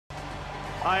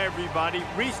Hi, everybody.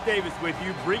 Reese Davis with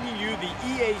you, bringing you the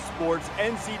EA Sports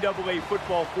NCAA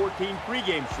Football 14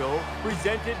 pregame show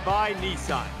presented by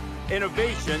Nissan.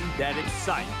 Innovation that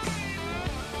excites.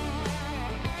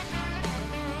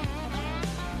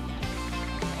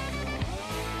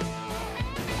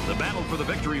 The battle for the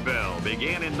victory bell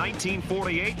began in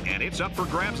 1948, and it's up for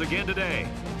grabs again today.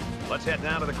 Let's head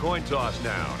down to the coin toss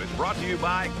now. It's brought to you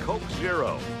by Coke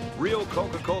Zero. Real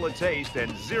Coca-Cola taste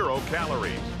and 0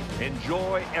 calories.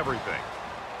 Enjoy everything.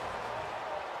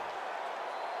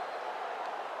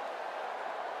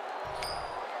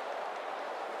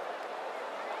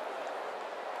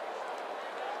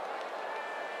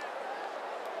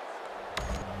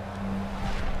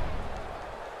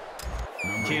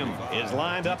 Kim is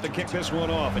lined up to kick this one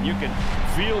off, and you can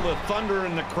feel the thunder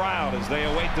in the crowd as they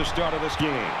await the start of this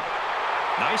game.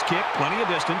 Nice kick, plenty of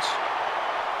distance.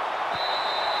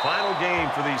 Final game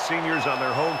for these seniors on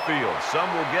their home field. Some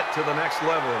will get to the next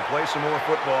level and play some more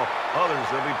football.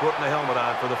 Others will be putting the helmet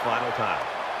on for the final time.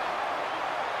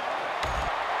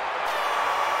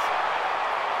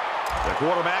 The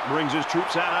quarterback brings his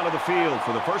troops out onto the field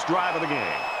for the first drive of the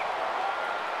game.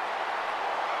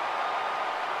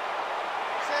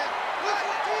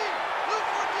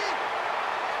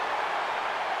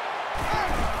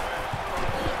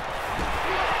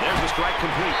 There's a strike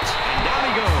complete, and down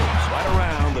he goes, right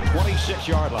around the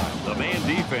 26-yard line. The man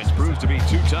defense proves to be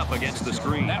too tough against the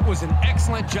screen. That was an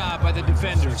excellent job by the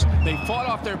defenders. They fought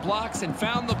off their blocks and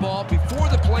found the ball before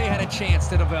the play had a chance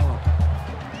to develop.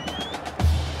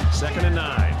 2nd and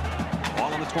 9.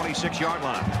 Ball on the 26-yard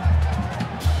line.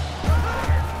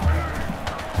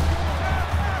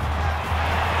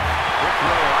 Quick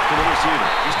throw out to the receiver.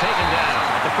 He's taken down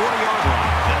at the 40-yard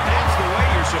line. And that's the way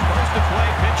you're supposed to play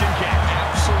pitch and catch.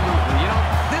 Absolutely. You know,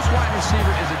 this wide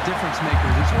receiver is a difference maker.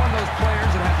 He's one of those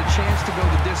players that has a chance to go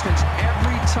the distance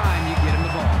every time you get him the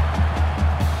ball.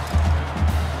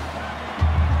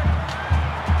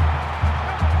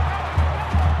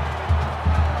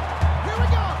 Here we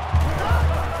go.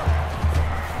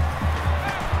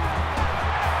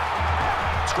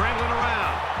 Scrambling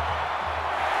around.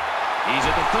 He's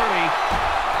at the 30.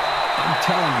 I'm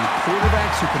telling you,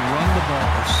 quarterbacks who can run the ball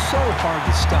are so hard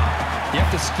to stop. You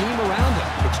have to scheme around them,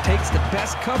 which takes the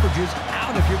best coverages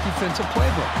out of your defensive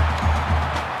playbook.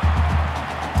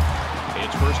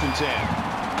 It's 1st and 10.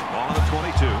 Ball on the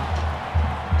 22.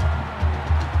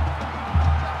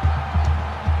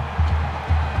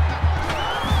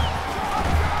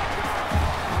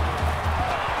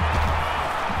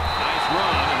 Nice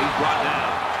run, and he's brought down.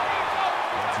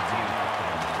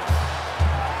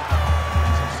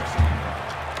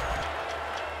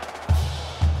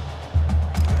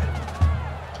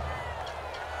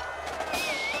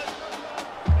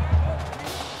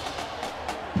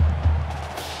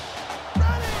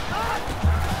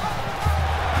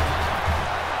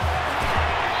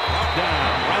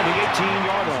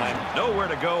 Nowhere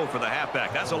to go for the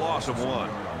halfback. That's a loss of 1.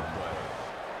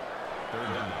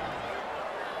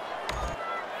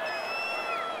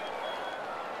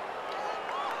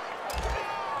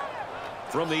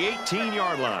 From the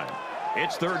 18-yard line,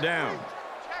 it's 3rd down.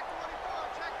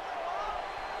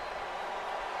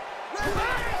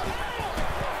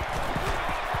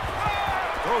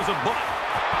 Throws a butt.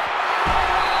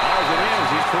 Falls it in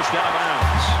as he's pushed out of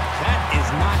bounds. That is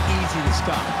not easy to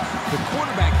stop. The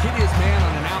quarterback hit his man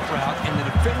on an out route, and the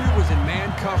defender was in man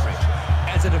coverage.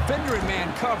 As a defender in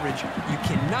man coverage, you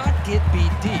cannot get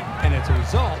beat deep, and as a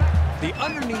result, the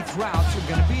underneath routes are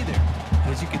going to be there.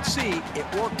 As you can see, it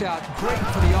worked out great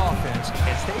for the offense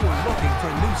as they were looking for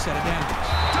a new set of downs.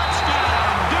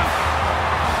 Touchdown, Duke!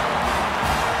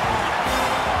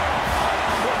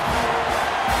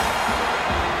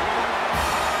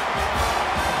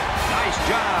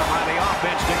 Job by the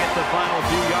offense to get the final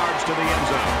few yards to the end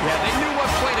zone. Yeah, they knew what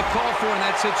play to call for in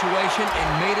that situation and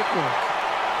made it work.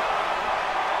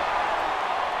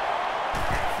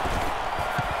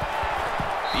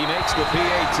 He makes the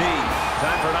PAT.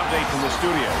 Time for an update from the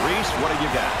studio. Reese, what have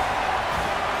you got?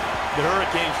 The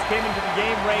Hurricanes came into the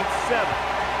game ranked 7th.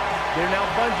 They're now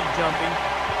bungee jumping,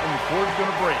 and the cord's going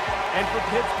to break. And for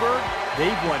Pittsburgh,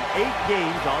 they've won 8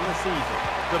 games on the season.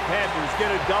 The Panthers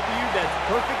get a W that's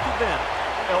perfect to them.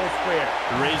 Elsewhere,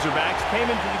 the Razorbacks came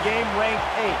into the game ranked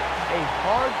 8th. A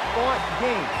hard-fought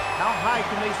game. How high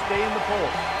can they stay in the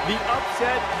polls? The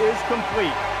upset is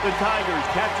complete. The Tigers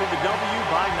capture the W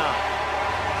by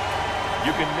 9.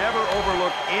 You can never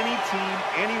overlook any team,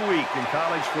 any week in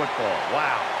college football.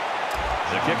 Wow.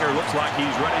 The kicker looks like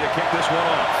he's ready to kick this one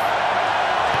off.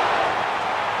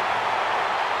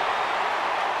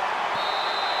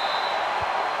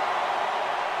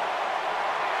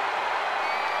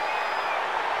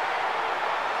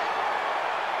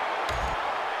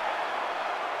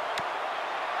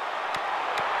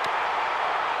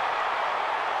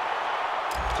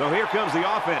 So here comes the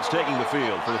offense taking the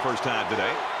field for the first time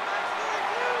today.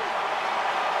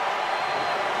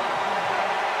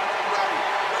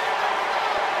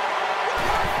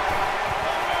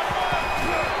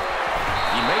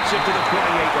 He makes it to the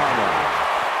 28-yard line.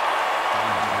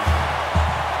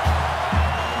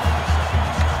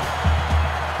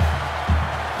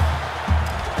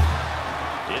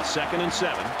 It's 2nd and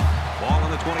 7. Ball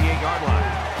on the 28-yard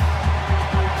line.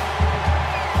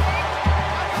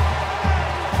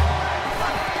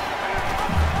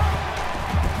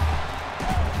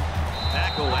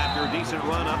 Tackle after a decent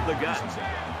run up the gut.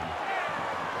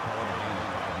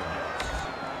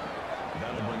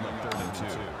 That'll bring up 3rd and 2.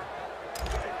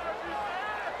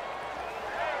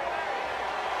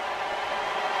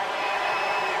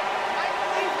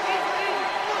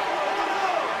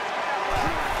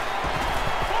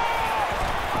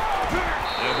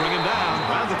 They'll bring him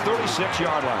down around the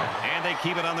 36-yard line. And they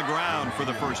keep it on the ground for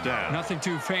the first down. Nothing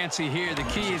too fancy here. The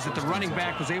key is that the running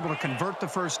back was able to convert the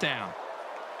first down.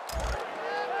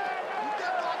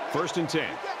 1st and 10.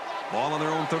 Ball on their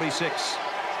own 36.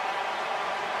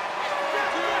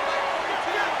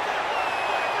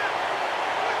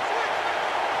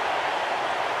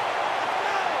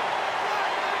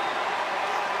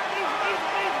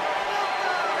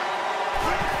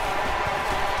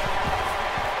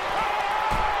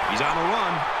 He's on the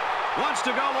run. Wants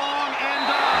to go long and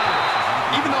does.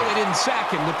 Even though they didn't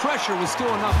sack him, the pressure was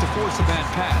still enough to force a bad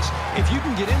pass. If you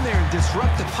can get in there and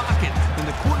disrupt the pocket, then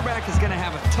the quarterback is going to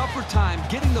have a tougher time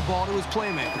getting the ball to his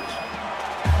playmakers.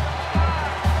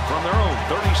 From their own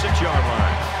 36-yard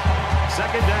line.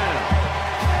 2nd down.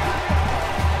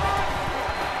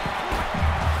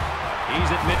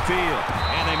 He's at midfield.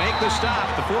 And they make the stop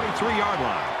at the 43-yard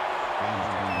line.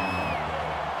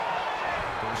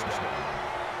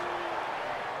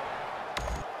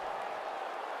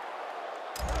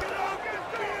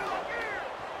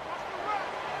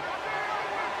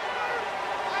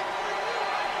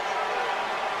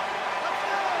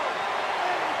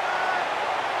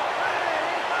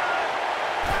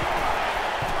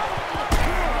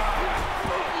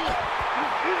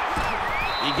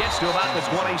 He gets to about the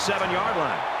 27-yard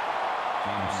line.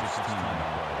 Game 16.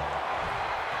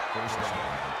 1st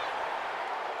down.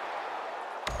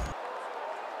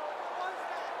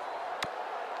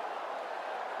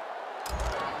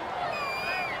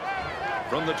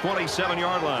 From the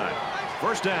 27-yard line.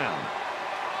 1st down.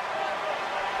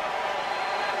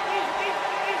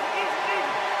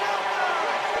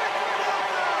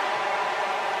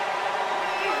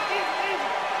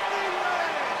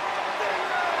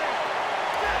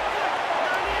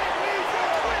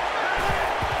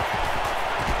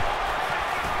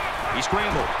 He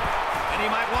scrambled. And he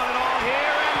might want it all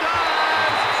here and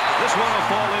does. This one will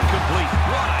fall incomplete.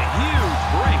 What a huge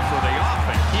break for the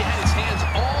offense. He had his hands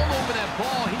all over that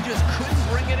ball. He just couldn't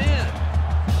bring it in.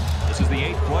 This is the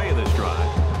 8th play of this drive.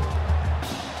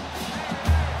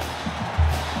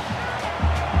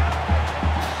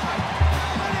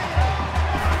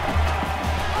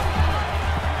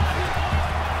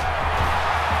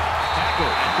 Tackle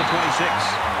at the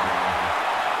 26.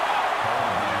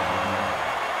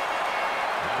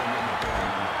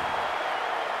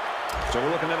 So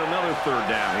we're looking at another 3rd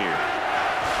down here.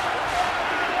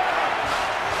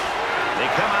 They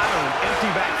come out on an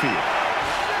empty backfield.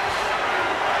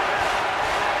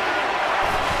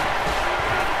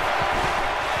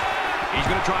 He's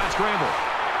going to try and scramble.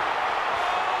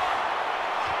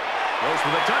 Goes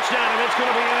for the touchdown, and it's going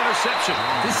to be an interception.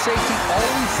 This safety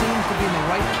always seems to be in the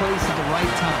right place at the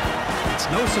right time.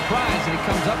 It's no surprise that he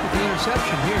comes up with the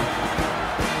interception here.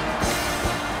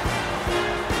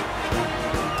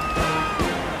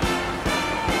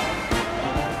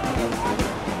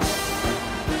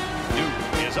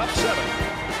 Up 7.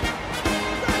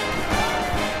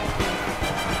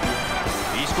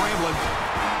 He's scrambling.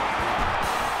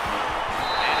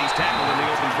 And he's tackled in the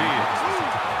open field.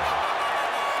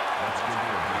 That's good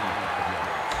for a gain of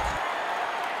yards.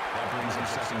 That brings him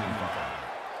 2nd and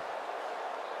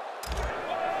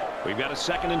 5. We've got a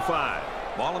 2nd and 5.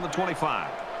 Ball on the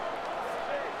 25.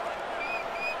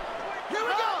 Here we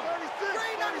go.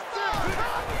 396.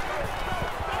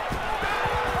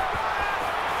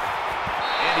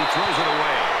 And he throws it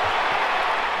away.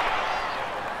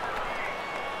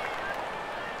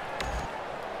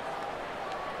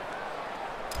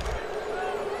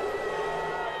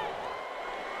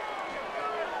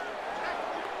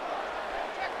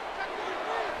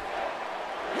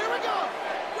 Here we go.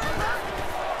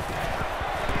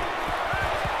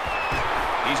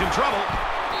 He's in trouble.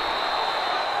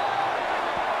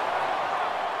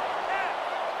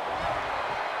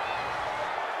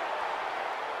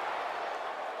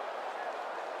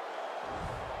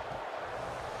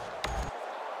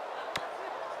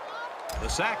 The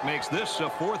sack makes this a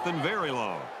 4th and very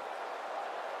long.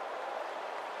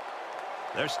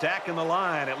 They're stacking the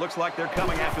line. It looks like they're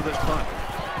coming after this punt.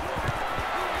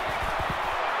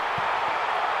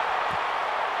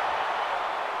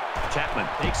 Chapman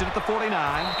takes it at the 49,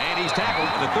 and he's tackled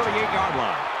at the 38-yard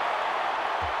line.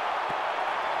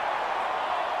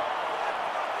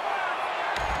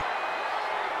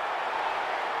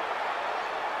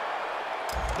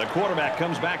 The quarterback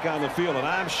comes back on the field, and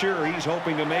I'm sure he's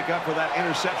hoping to make up for that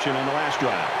interception on the last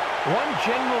drive. One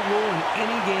general rule in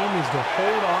any game is to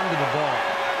hold on to the ball.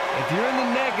 If you're in the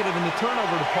negative in the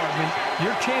turnover department,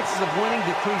 your chances of winning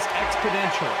decrease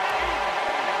exponentially.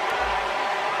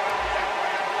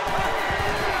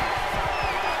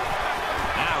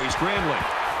 Now he's scrambling.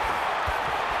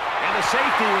 And the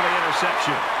safety with the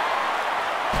interception.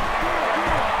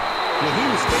 When he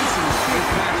was facing the straight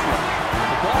pass rush,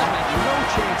 the ball had no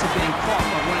chance of being caught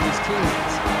by one of his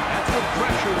teammates. That's what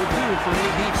pressure would do for any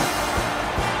defense.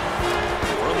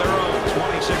 From their own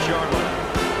 26-yard line,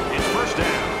 it's first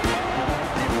down.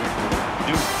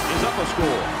 Duke is up a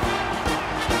score.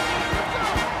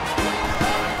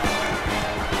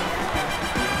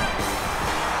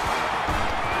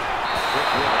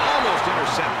 Almost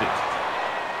intercepted.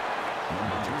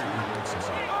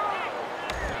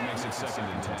 That makes it 2nd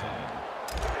and 10.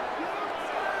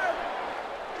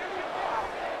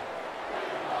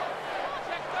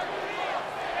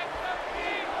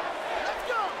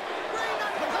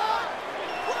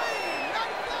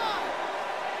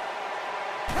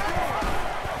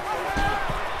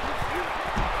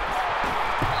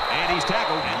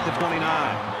 Tackled at the 29.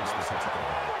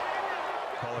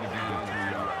 Call it a gain of 3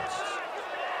 yards.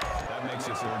 That makes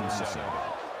it 3rd and 7.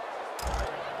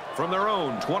 From their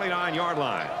own 29-yard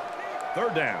line.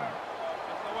 3rd down.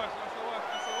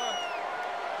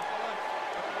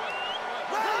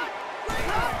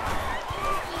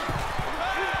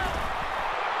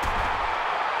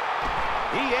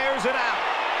 He airs it out.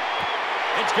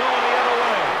 It's going the other way.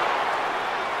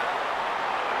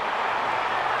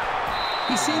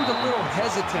 He seemed a little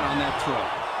hesitant on that throw,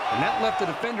 and that left the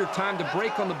defender time to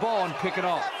break on the ball and pick it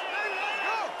off.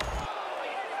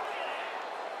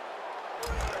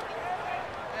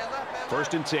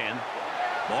 First and 10.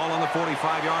 Ball on the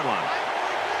 45-yard line.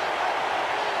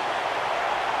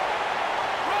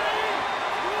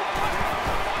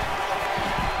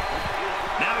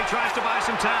 Now he tries to buy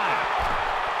some time.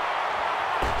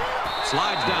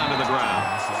 Slides down to the ground.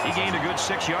 He gained a good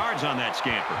 6 yards on that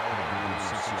scamper.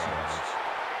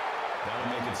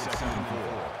 That'll make it 2nd and 4.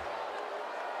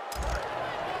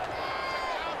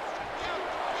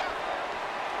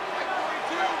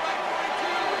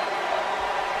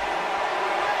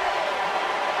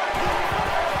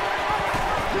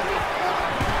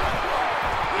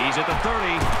 He's at the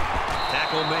 30.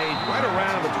 Tackle made right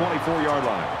around the 24-yard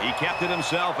line. He kept it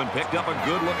himself and picked up a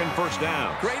good-looking first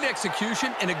down. Great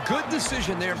execution and a good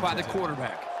decision there by the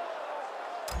quarterback.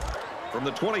 From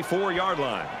the 24-yard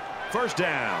line, first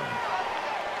down.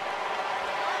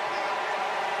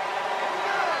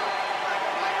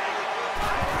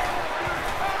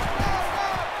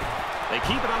 They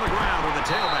keep it on the ground with the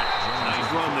tailback.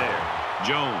 Nice run there.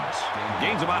 Jones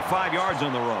gains about 5 yards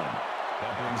on the run.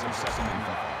 That brings him 2nd and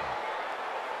 5.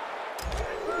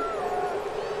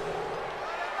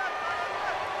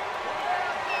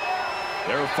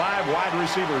 There are 5 wide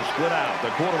receivers split out. The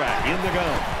quarterback in the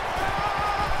gun.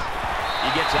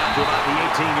 He gets out to about the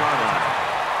 18-yard line.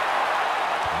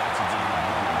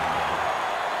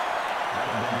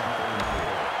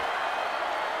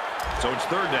 So it's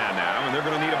 3rd down now, and they're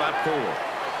going to need about 4.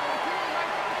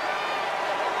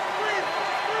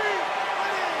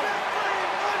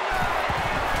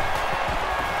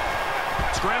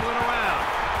 Scrambling around.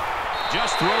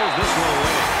 Just throws this one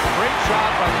away. Great job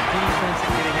by the defense in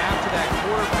getting after that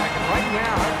quarterback. And right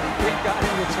now, I think they've got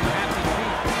him with some happy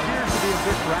feet. It appears to be a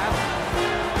bit rattled.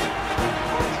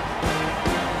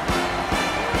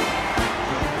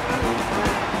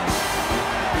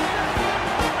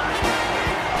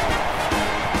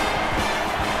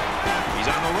 He's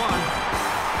on the run.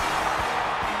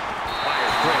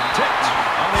 Fires quick. Tipped.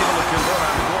 Unable to convert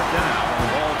on 4th down. The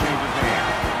ball changes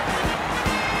hands.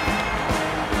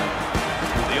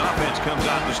 The offense comes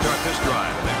out to start this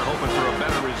drive, and they're hoping for a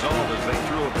better result as they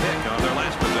threw a pick on their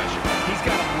last possession. He's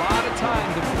got a lot of time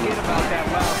to forget about that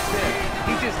last pick.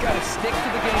 He just got to stick to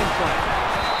the game plan.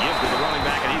 Give to the running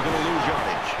back, and he's going to lose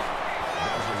yardage.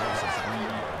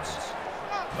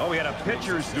 Oh, we had a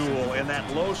pitcher's duel in that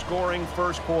low-scoring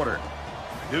first quarter.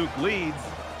 Duke leads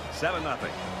 7-0.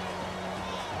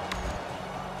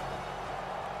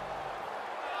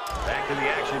 Back to the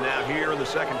action now here in the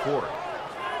second quarter.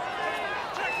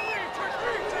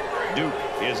 Duke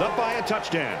is up by a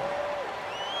touchdown.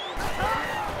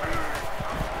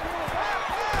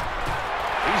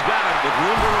 He's got it with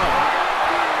room to run.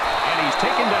 And he's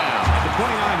taken down at the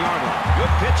 29-yard line.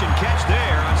 Good pitch and catch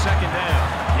there on second down.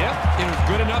 Yep, it was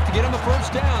good enough to get him the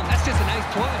first down. That's just a nice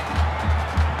play.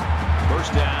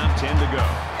 First down, 10 to go.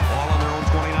 Ball on their own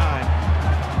 29.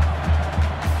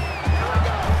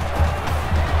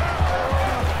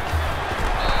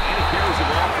 And he carries the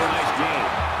ball for a nice gain.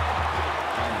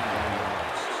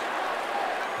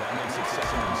 That makes it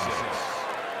 2nd and 6.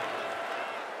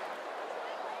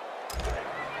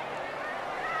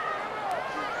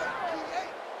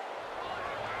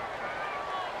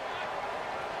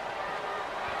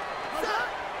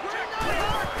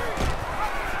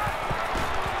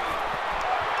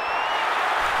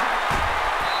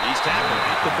 He's tackled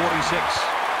at the 46.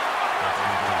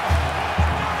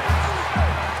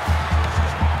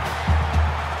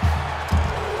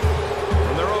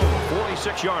 From their own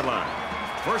 46-yard line.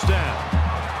 First down.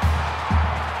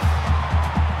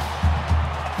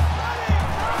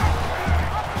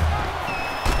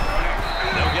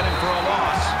 They'll get him for a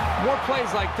loss. More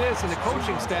plays like this, and the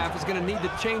coaching staff is going to need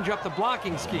to change up the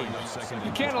blocking scheme.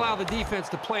 You can't allow the defense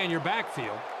to play in your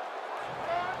backfield.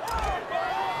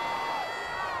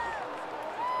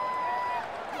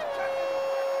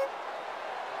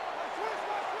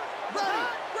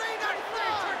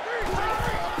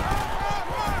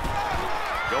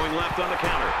 Going left on the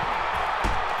counter.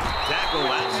 Tackle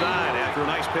outside after a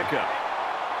nice pickup.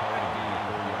 Call it a gain of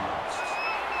 4 yards.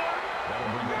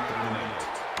 That'll bring up 3rd and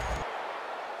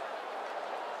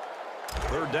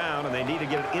 8. Third down, and they need to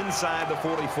get it inside the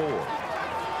 44.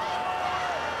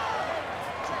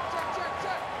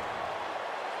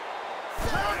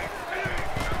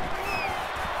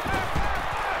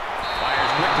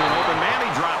 Fires quick to an open man.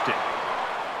 He dropped it.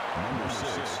 Number 6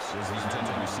 was the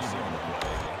intended receiver on the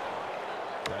play.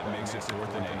 That makes it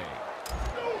 4th and 8.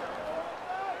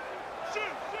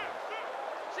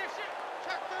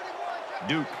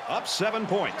 Duke up 7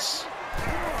 points.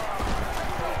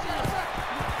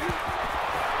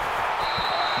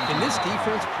 Can this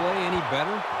defense play any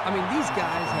better? I mean, these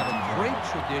guys have a great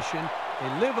tradition. They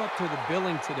live up to the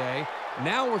billing today.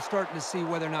 Now we're starting to see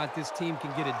whether or not this team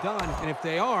can get it done. And if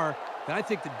they are, then I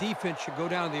think the defense should go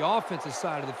down to the offensive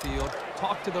side of the field,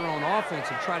 talk to their own offense,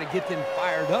 and try to get them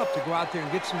fired up to go out there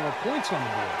and get some more points on the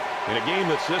board. In a game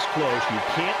that's this close, you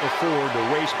can't afford to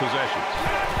waste possessions.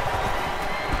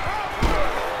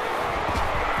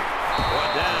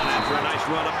 Brought down after a nice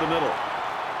run up the middle.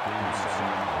 Gain of 7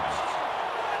 yards.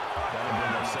 That'll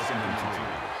bring up 2nd and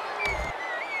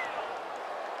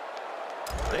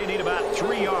 3. They need about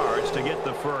 3 yards to get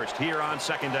the first here on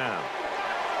second down.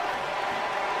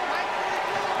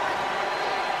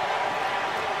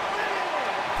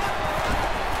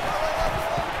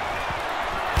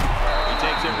 He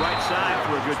takes it right side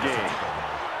for a good gain.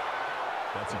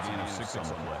 That's a gain of 6 on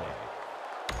the play.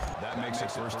 That makes it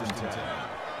 1st and 10.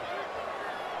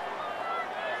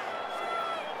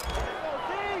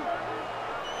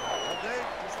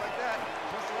 Just like that.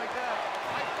 Just like that.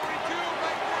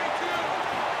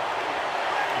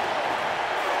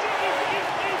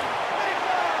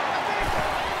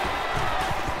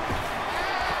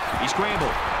 He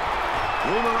scrambled.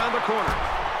 Room around the corner.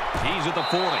 He's at the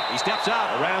 40. He steps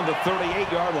out around the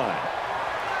 38-yard line.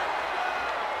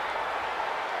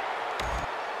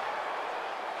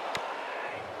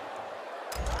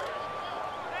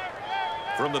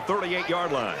 From the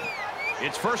 38-yard line,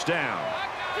 it's first down.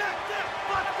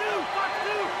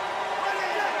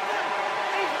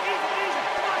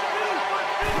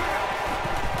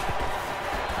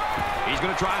 He's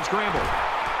going to try and scramble.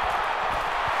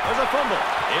 There's a fumble.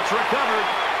 It's recovered.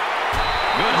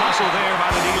 Good hustle there by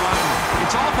the D-line.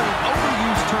 It's often an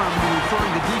overused term when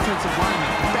referring to defensive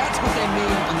linemen. That's what they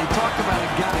mean when they talk about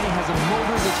a guy who has a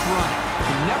motor that's running.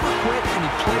 He never quit, and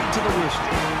he played to the whistle.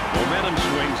 Momentum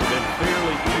swings have been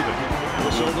fairly even.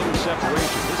 With so little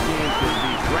separation, this game could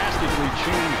be drastically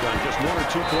changed on just 1 or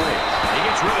 2 plays. He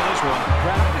gets rid of this one.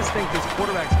 Brad, I just think this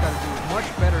quarterback's got to do a much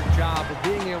better job of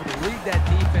being able to read that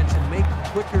defense and make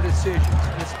quicker decisions.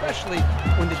 And especially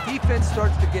when the defense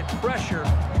starts to get pressure,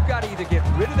 you've got to either get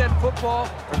rid of that football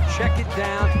or check it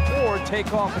down or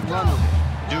take off and run with it.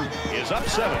 Duke is up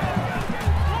 7.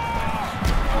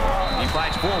 He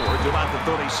fights forward to about the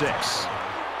 36.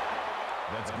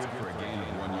 That's good for a gain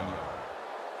of 1 yard.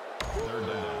 Third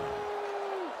down.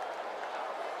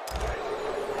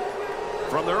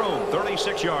 From their own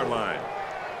 36-yard line,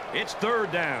 it's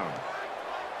third down.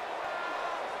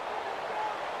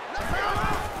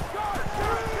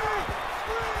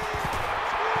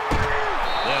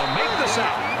 They'll make the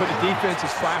sack. But the defense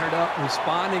is fired up,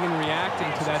 responding and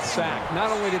reacting to that sack. Not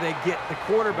only do they get the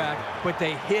quarterback, but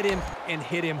they hit him and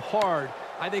hit him hard.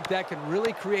 I think that can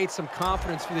really create some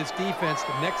confidence for this defense.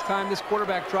 The next time this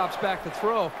quarterback drops back to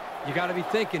throw, you got to be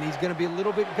thinking he's going to be a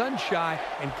little bit gun-shy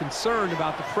and concerned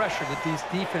about the pressure that these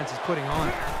defense is putting on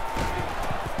him.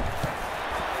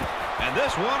 And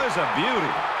this one is a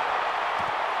beauty.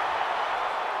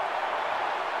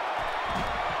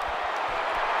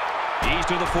 He's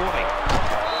to the 40.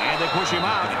 And they push him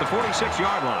out at the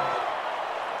 46-yard line.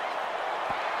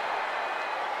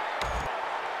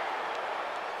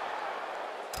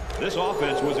 This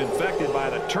offense was infected by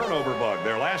the turnover bug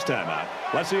their last time out.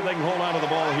 Let's see if they can hold on to the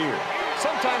ball here.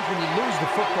 Sometimes when you lose the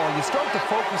football, you start to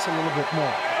focus a little bit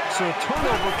more. So a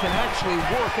turnover can actually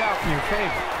work out in your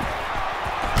favor.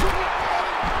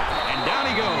 And down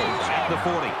he goes at the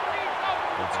 40.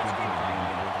 That's good for a gain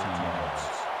of 14 yards.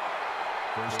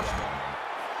 First down.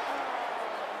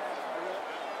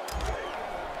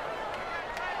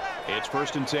 It's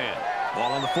 1st and 10.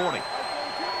 Ball on the 40.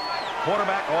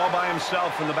 Quarterback all by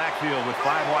himself in the backfield with 5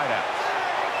 wideouts.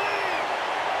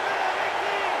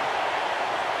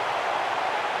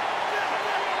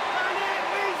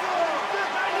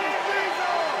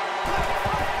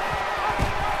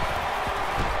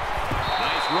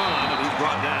 Nice run, and he's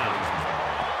brought down.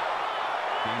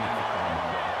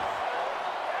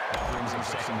 That brings him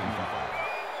 2nd and 5.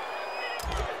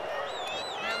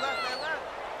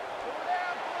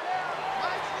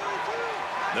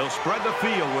 They'll spread the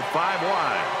field with 5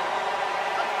 wide.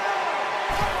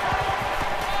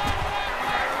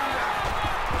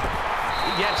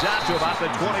 He gets out to about the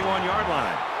 21-yard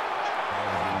line.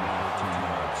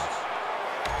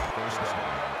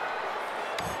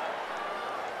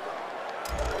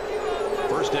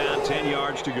 First down, 10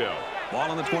 yards to go.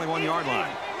 Ball on the 21-yard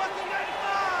line.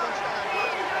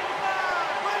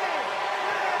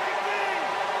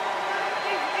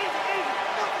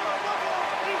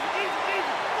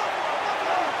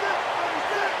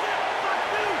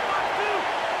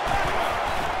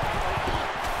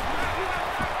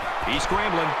 He's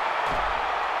scrambling.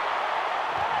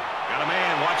 Got a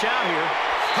man. Watch out here.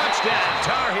 Touchdown,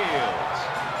 Tar Heels.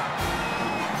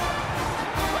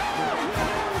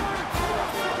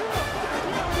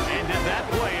 And did that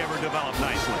play ever develop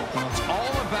nicely? Well, it's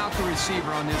all about the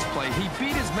receiver on this play. He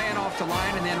beat his man off the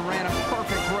line and then ran a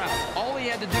perfect route. All he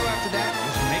had to do after that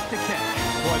was make the catch.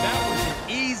 Boy, that was an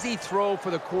easy throw for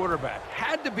the quarterback.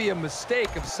 Had to be a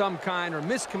mistake of some kind or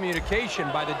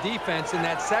miscommunication by the defense in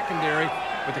that secondary.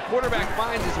 But the quarterback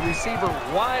finds his receiver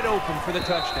wide open for the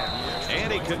touchdown.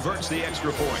 And he converts the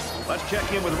extra point. Let's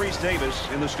check in with Reese Davis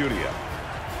in the studio.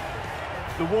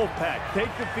 The Wolfpack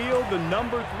take the field, the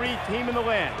number 3 team in the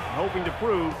land, hoping to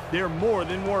prove they're more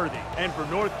than worthy. And for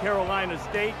North Carolina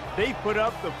State, they put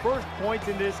up the first points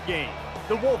in this game.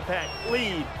 The Wolfpack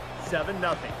lead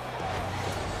 7-0.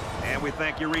 And we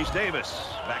thank you, Reese Davis.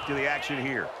 Back to the action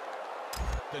here.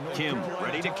 Kim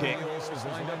ready to kick.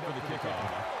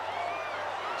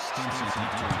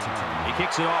 He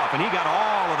kicks it off, and he got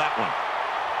all of that one.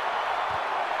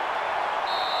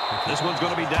 This one's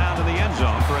going to be down to the end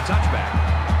zone for a touchback.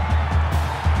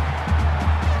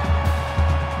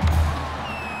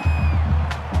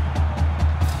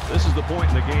 This is the point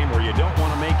in the game where you don't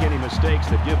want to make any mistakes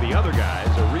that give the other guys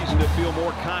a reason to feel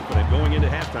more confident going into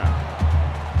halftime.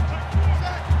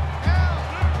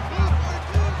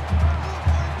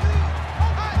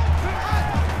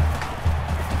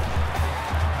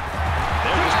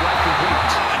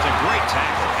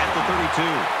 Tackle at the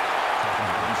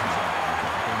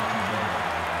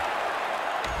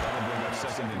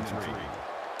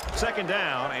 32. Second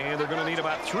down, and they're going to need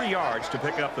about 3 yards to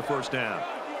pick up the first down.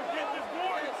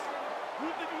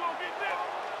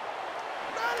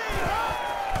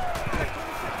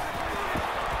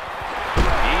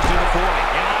 He's to the 40.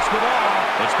 He lost the ball.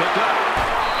 It's picked up.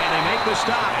 And they make the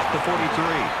stop at the 43.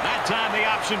 That time the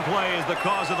option play is the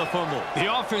cause of the fumble. The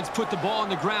offense put the ball on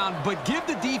the ground, but give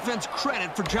the defense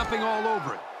credit for jumping all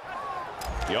over it.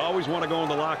 You always want to go in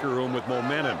the locker room with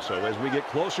momentum, so as we get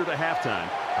closer to halftime,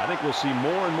 I think we'll see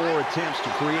more and more attempts to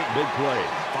create big plays.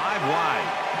 5 wide.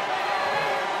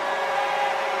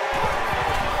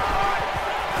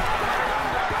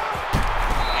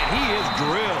 And he is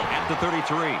drilled at the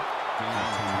 33.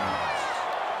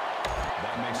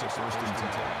 That makes it 1st and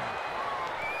 10.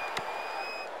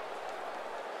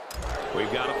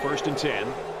 We've got a 1st and 10.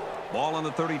 Ball on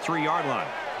the 33-yard line.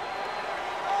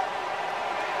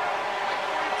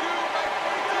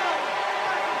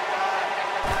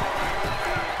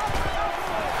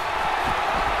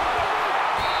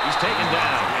 He's taken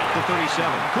down at the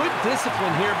 37. Good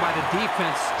discipline here by the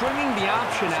defense, stringing the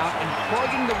option out and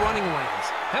plugging the running lanes.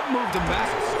 That moved them back.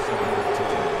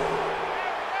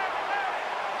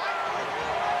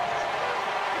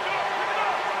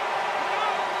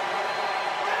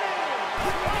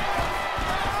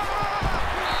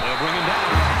 They'll bring him down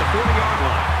at the 40-yard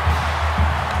line.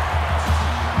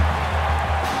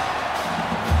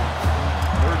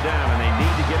 Third down, and they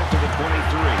need to get it to the 23.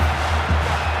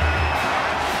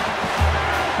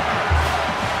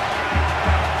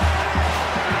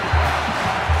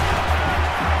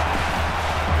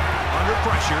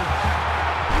 Pressure.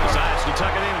 Decides to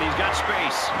tuck it in, and he's got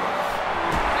space.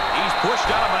 He's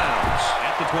pushed out of bounds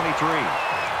at the 23.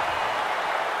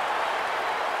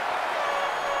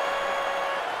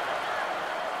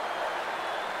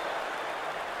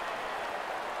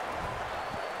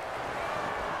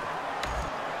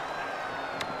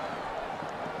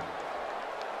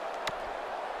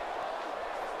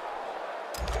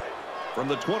 From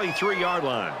the 23-yard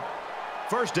line.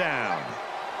 First down.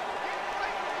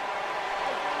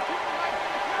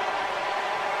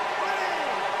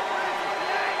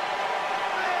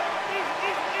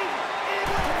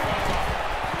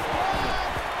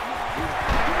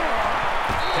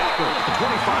 The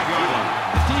 25-yard line.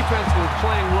 The defense was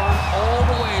playing run all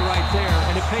the way right there,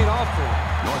 and it paid off for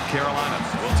them. North Carolina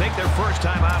will take their first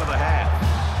time out of the half.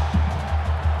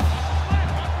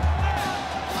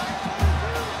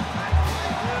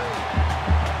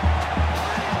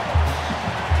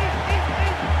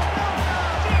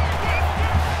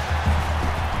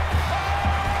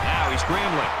 Now he's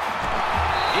scrambling.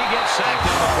 He gets sacked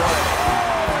on the play.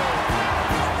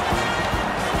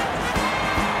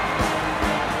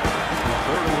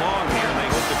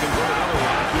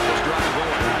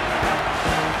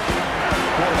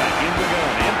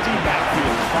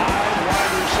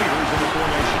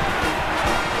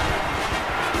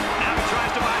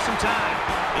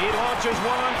 He launches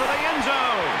one for the end zone,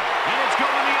 and it's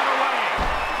going the other way.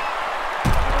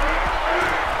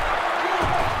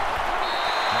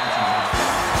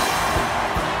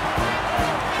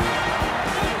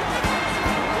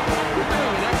 They're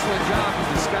doing an excellent job of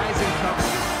disguising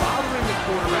coverage, bothering the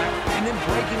quarterback, and then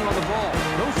breaking on the ball.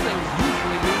 Those things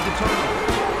usually lead to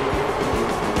turnovers.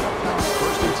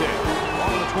 First and 10, ball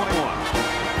on the 21.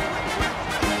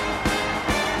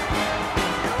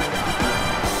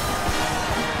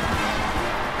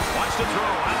 To throw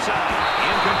outside.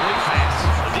 Incomplete pass.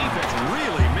 The defense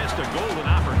really missed a golden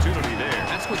opportunity there.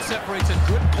 That's what separates a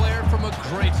good player from a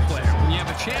great player. When you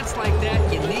have a chance like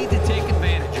that, you need to take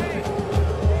advantage of it.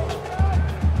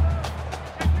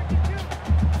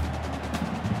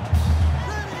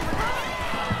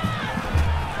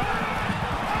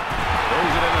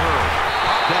 Throws it in a hurry.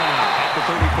 Down at the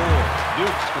 34.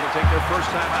 Duke's going to take their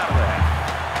first time out of the half.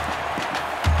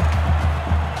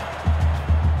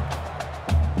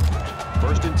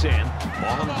 First and 10,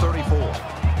 ball on the 34.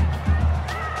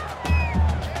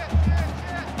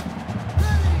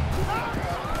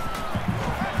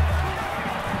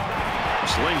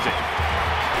 Slings it.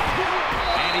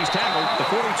 And he's tackled at the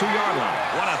 42-yard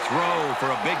line. What a throw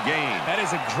for a big gain. That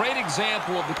is a great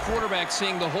example of the quarterback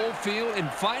seeing the whole field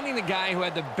and finding the guy who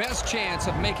had the best chance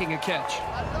of making a catch.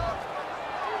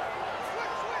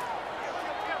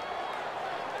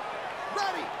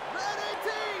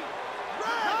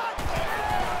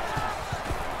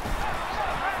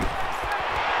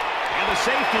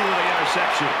 Safety with the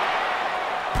interception.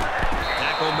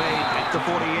 Tackle made at the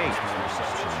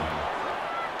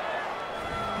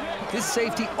 48. This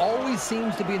safety always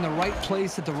seems to be in the right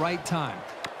place at the right time.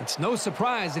 It's no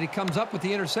surprise that he comes up with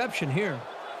the interception here.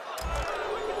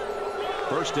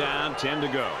 First down, 10 to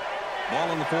go. Ball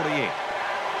on the 48.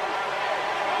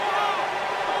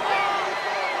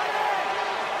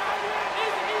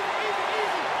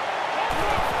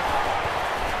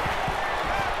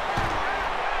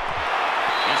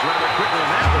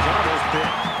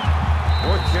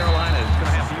 North Carolina is going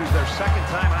to have to use their second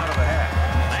time out of the half.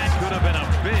 That could have been a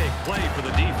big play for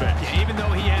the defense. Yeah, even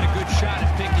though he had a good shot at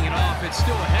picking it off, it's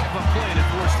still a heck of a play to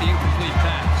force the incomplete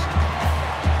pass.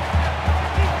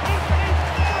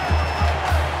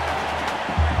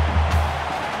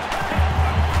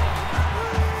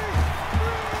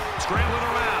 Scrambling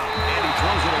around, and he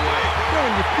throws it away. You know,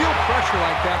 when you feel pressure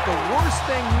like that, the worst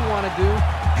thing you want to do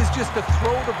is just to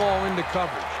throw the ball into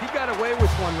coverage. He got away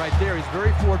with one right there. He's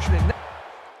very fortunate.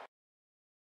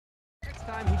 Next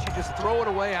time, he should just throw it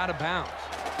away out of bounds.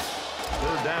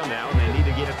 Third down now, and they need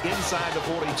to get it inside the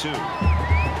 42. He's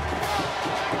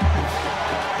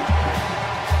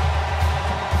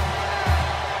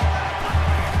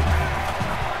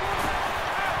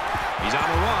on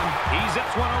the run. He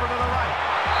zips one over to the right.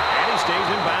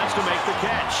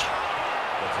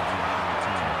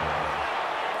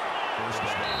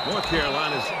 North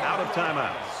Carolina's out of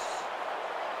timeouts.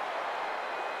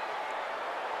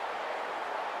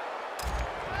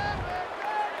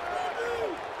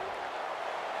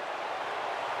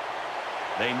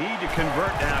 They need to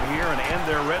convert down here and end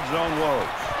their red zone woes.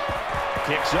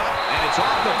 Kicks up, and it's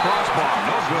off the crossbar.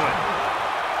 No good.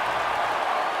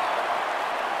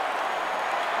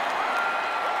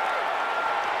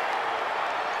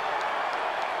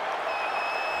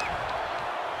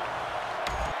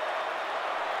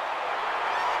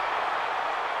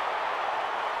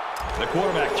 The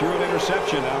quarterback threw an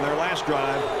interception on their last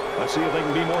drive. Let's see if they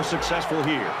can be more successful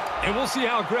here. And we'll see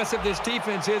how aggressive this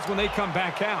defense is when they come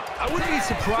back out. I wouldn't be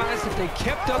surprised if they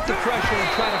kept up the pressure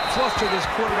and try to fluster this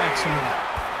quarterback some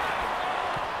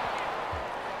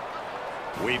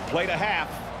more. We've played a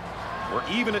half. We're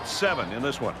even at 7 in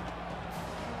this one.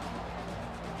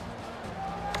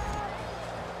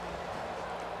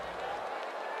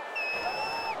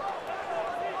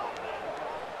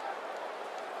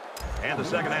 And the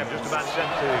second half just about set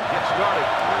to get started.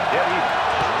 We're dead even.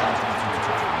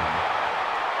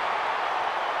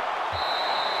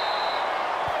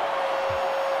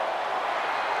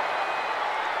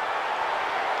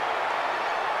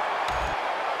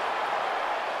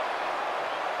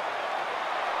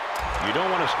 You don't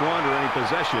want to squander any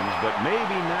possessions, but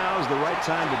maybe now's the right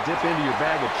time to dip into your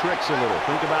bag of tricks a little.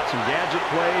 Think about some gadget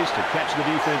plays to catch the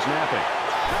defense napping.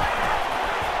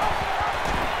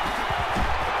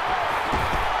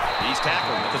 He's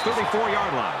tackled at the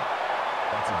 34-yard line.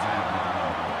 That's a deep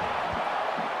line.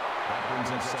 That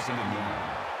brings up second and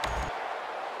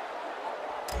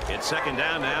 9. It's second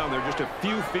down now, and they're just a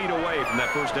few feet away from that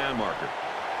first down marker.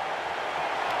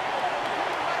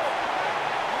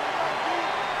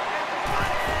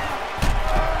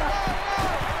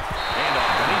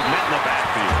 Handoff, and he's met in the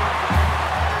backfield.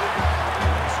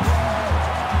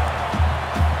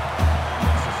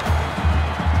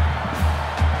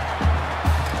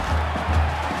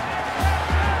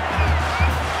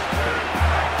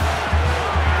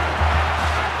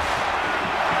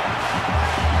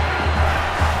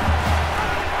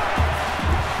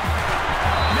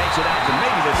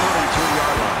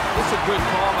 Good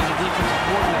call by the defensive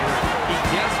coordinator. He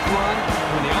guessed run.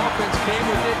 When the offense came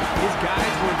with it, his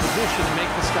guys were in position to make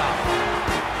the stop.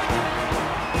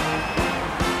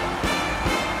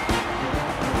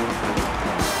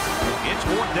 It's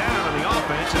fourth down, and the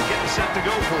offense is getting set to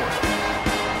go for it.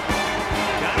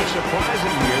 Kind of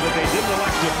surprising here that they didn't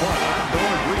elect to punt. I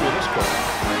don't agree with this call.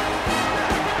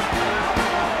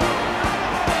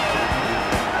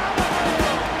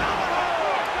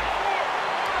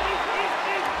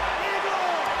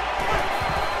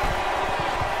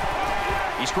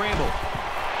 Scramble.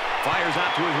 Fires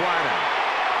out to his wideout.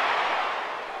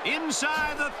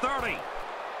 Inside the 30.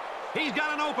 He's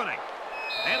got an opening.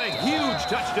 And a huge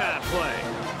touchdown play.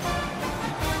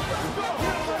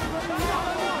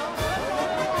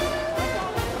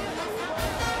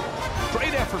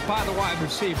 Great effort by the wide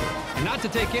receiver. And not to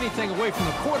take anything away from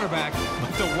the quarterback,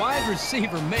 but the wide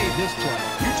receiver made this play.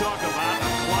 You talk about a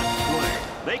clutch play.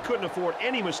 They couldn't afford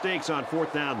any mistakes on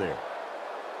fourth down there.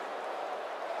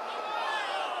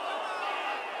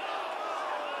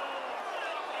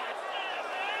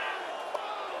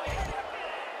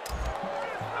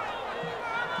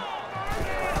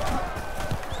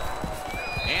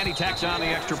 And he tacks on the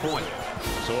extra point.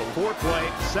 So a four-play,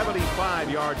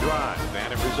 75-yard drive,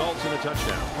 and it results in a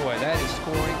touchdown. Boy, that is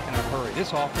scoring in a hurry. This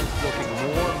offense is looking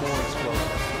more and more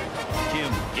explosive.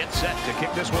 Kim gets set to kick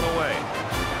this one away.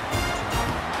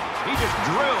 He just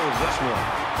drills this one.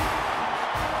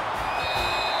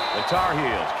 The Tar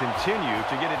Heels continue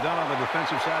to get it done on the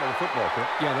defensive side of the football field.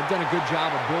 Yeah, they've done a good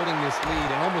job of building this lead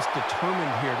and almost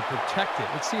determined here to protect it.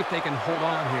 Let's see if they can hold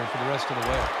on here for the rest of the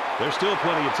way. There's still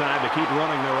plenty of time to keep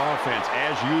running their offense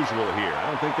as usual here.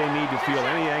 I don't think they need to feel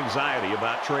any anxiety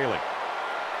about trailing.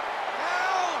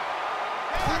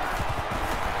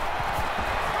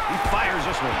 He fires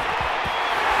this one.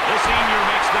 The senior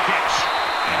makes the catch.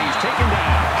 And he's taken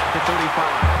down at the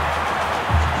 35.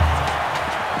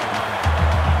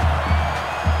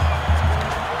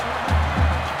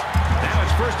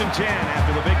 First and 10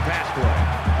 after the big pass play.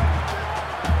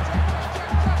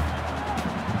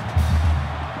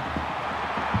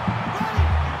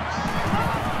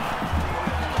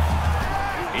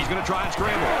 He's going to try and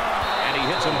scramble. And he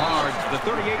hits him hard to the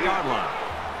 38-yard line.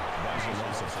 That's a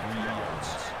loss of 3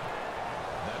 yards.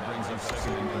 That brings up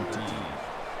second and 19.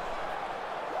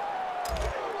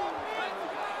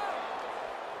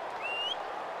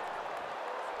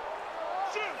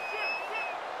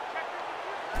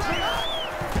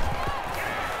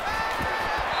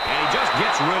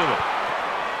 Gets rid of it.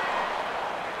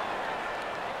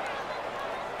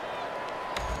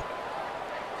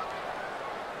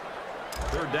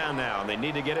 Third down now, and they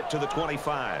need to get it to the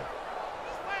 25.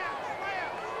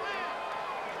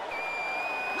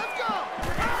 Let's go!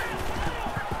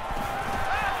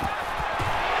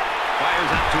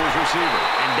 Fires out to his receiver,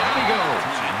 and down he goes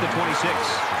at the 26.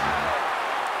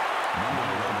 Number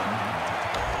 11,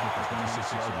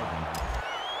 26-yard line.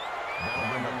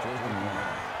 That'll bring up 4th and 1.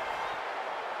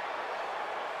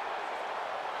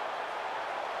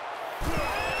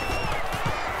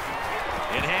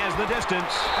 It has the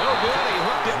distance. No good. He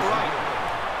hooked it right.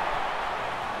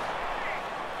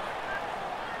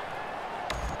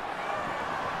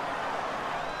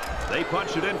 They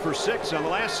punched it in for 6 on the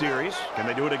last series. Can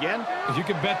they do it again? You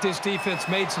can bet this defense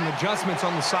made some adjustments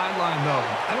on the sideline, though.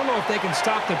 I don't know if they can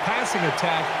stop the passing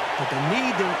attack, but they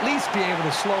need to at least be able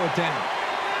to slow it down.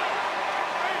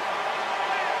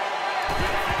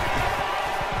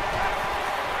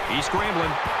 He's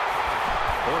scrambling.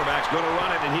 Quarterback's going to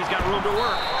run it, and he's got room to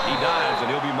work. He dives, and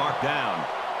he'll be marked down.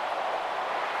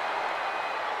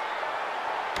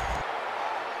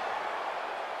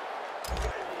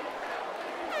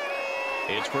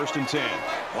 It's 1st and 10.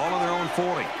 Ball on their own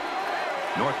 40.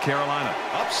 North Carolina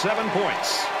up 7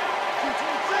 points.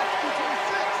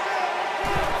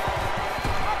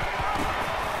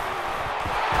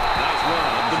 Nice run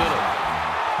up the middle.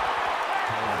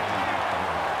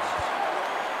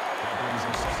 That brings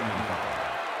them 2nd and 5.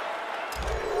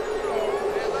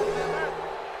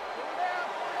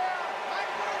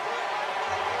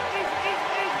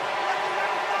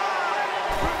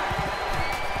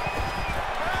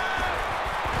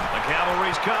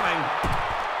 Cavalry's coming.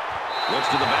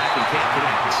 Looks to the back and can't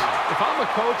connect. If I'm a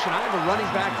coach and I have a running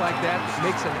back like that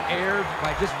makes an error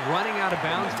by just running out of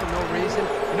bounds for no reason,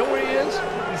 you know where he is?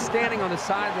 He's standing on the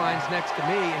sidelines next to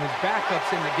me, and his backup's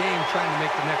in the game trying to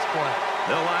make the next play.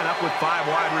 They'll line up with 5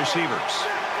 wide receivers.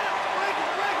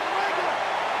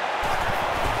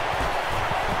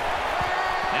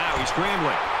 Now he's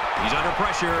scrambling. He's under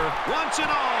pressure. Once and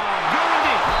all. Going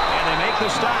deep. And they make the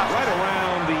stop right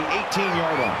around the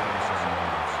 18-yard line.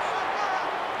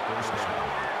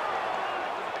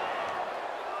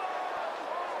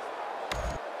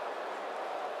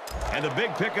 And the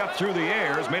big pickup through the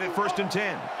air has made it 1st and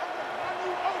 10.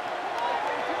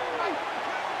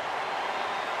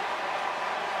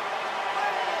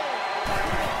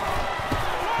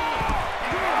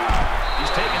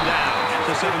 He's taken down at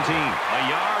the 17. A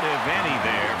yard, if any,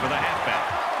 there for the halfback.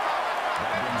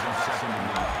 That brings them 2nd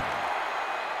and 9.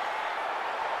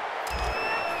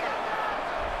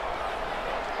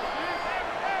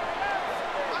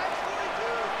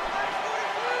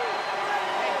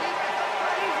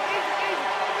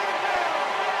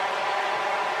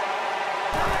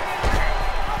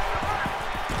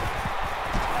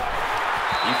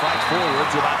 Fights forward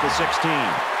to about the 16.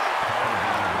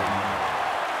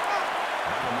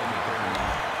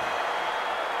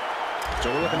 So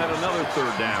we're looking at another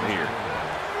 3rd down here.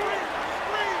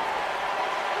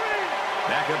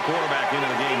 Backup quarterback into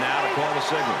the game now to call the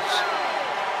signals.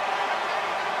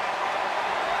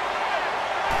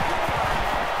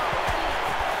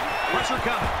 Pressure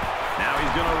coming. Now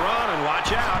he's going to run and watch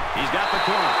out. He's got the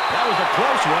corner. That was a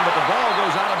close one, but the ball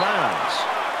goes out of bounds.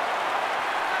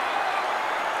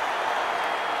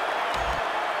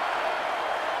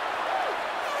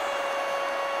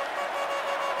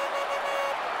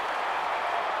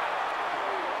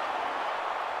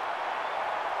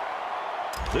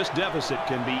 This deficit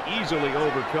can be easily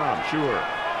overcome, sure.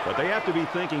 But they have to be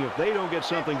thinking if they don't get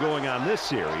something going on this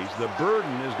series, the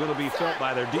burden is going to be felt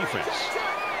by their defense.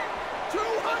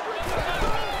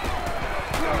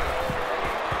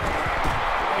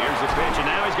 Here's the pitch, and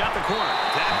now he's got the corner.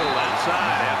 Tackled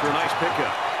outside after a nice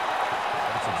pickup.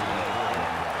 That's a good play.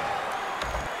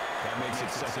 That makes it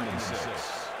 2nd and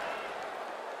 6.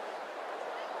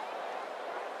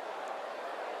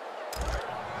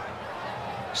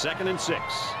 2nd and 6.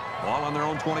 Ball on their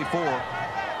own 24.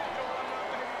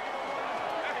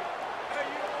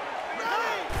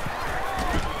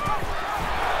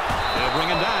 They'll bring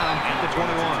him down at the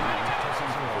 21.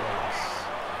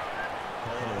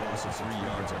 Call a loss of 3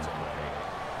 yards on the play.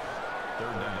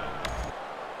 3rd down.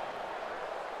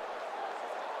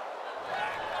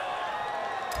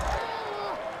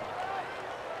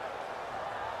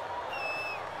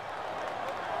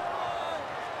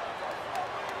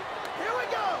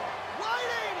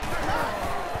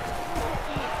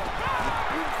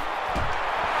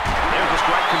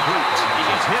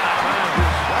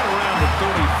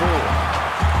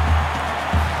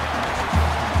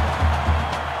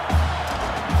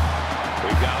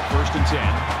 We've got a 1st and 10.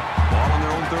 Ball on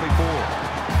their own 34.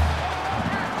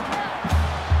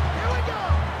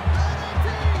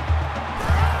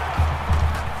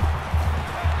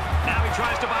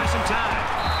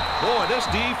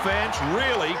 defense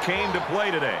really came to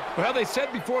play today. Well, they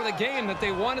said before the game that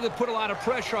they wanted to put a lot of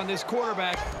pressure on this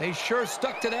quarterback. They sure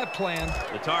stuck to that plan.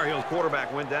 The Tar Heels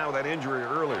quarterback went down with that injury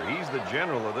earlier. He's the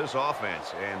general of this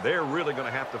offense, and they're really going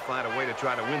to have to find a way to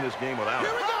try to win this game without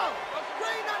him. Here we go.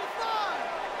 Green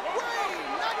 95.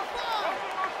 Green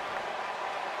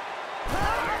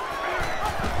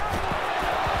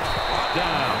 95.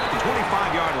 Down at the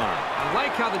 25-yard line. I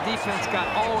like how the defense got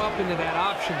all up into that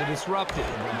option to disrupt it.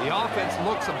 The offense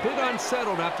looks a bit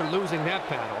unsettled after losing that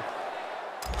battle.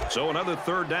 So another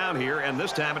third down here, and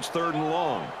this time it's third and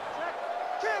long.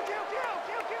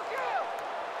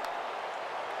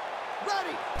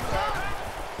 Ready.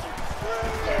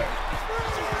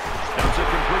 Dumps it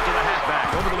complete to the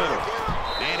halfback over the middle.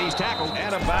 And he's tackled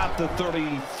at about the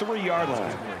 33-yard line. A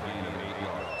gain of 8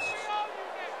 yards.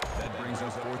 That brings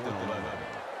us 4th and 11.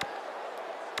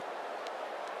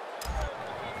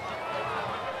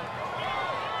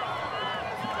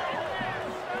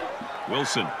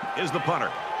 Wilson is the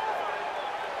punter.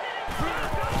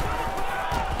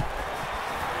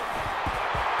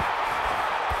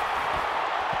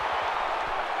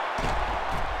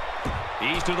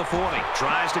 He's to the 40.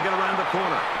 Tries to get around the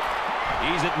corner.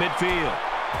 He's at midfield.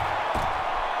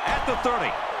 At the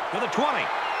 30. To the 20.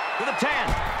 To the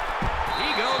 10. He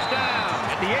goes down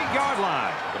at the 8-yard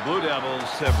line. The Blue Devils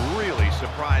have really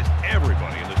surprised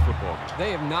everybody in this football game. They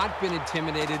have not been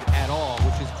intimidated at all,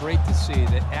 which is great to see.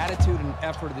 The attitude and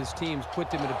effort of this team's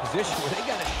put them in a position where they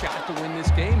got a shot to win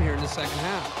this game here in the second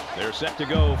half. They're set to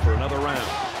go for another round.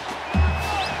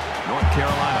 North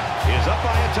Carolina is up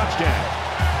by a touchdown.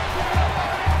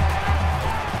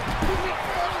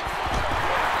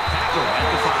 Tackle at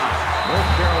the 5. North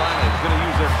Carolina is going to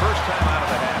use their first time out of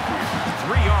the half here.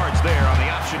 3 yards there on the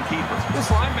option keeper.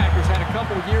 This linebacker's had a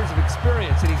couple of years of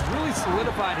experience, and he's really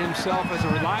solidified himself as a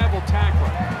reliable tackler,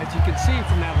 as you can see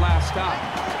from that last stop.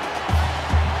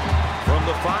 From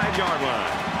the 5-yard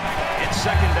line, it's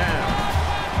second down.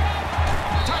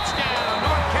 Touchdown,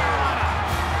 North Carolina.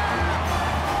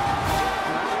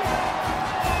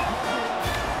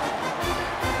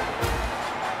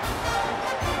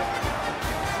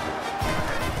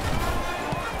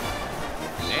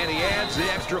 And he adds the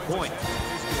extra point.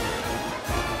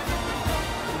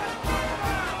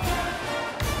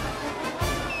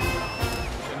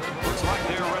 Looks like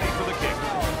they're ready for the kick.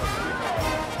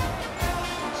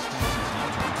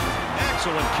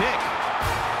 Excellent kick.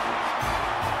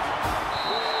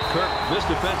 Kirk, this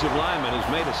defensive lineman has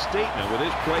made a statement with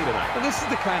his play tonight. But this is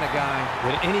the kind of guy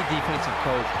that any defensive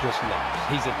coach just loves.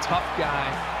 He's a tough guy.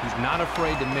 He's not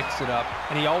afraid to mix it up,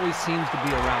 and he always seems to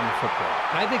be around the football.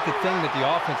 And I think the thing that the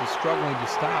offense is struggling to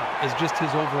stop is just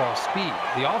his overall speed.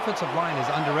 The offensive line is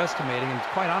underestimating, and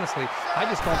quite honestly, I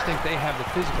just don't think they have the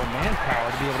physical manpower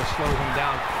to be able to slow him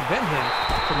down, prevent him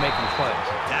from making plays.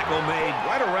 Tackle made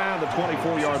right around the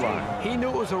 24-yard line. He knew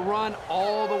it was a run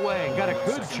all the way and got a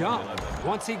good jump.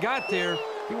 Once he got there,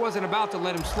 he wasn't about to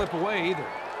let him slip away either.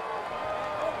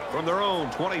 From their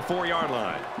own 24-yard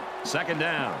line, second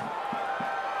down.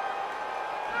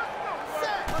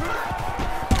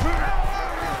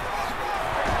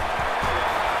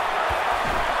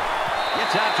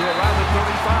 Gets out to around the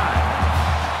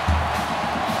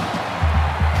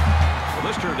 35. Well,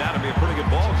 this turned out to be a pretty good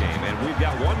ball game, and we've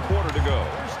got 1 quarter to go.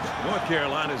 North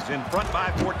Carolina's in front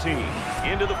by 14.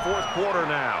 Into the 4th quarter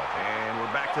now, and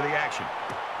we're back to the action.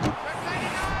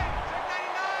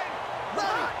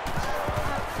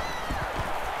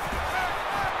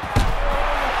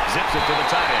 Zips it to the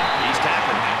tight end. He's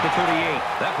tackled at the 38.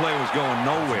 That play was going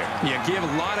nowhere. Yeah, give a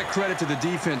lot of credit to the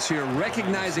defense here,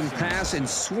 recognizing pass and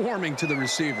swarming to the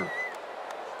receiver.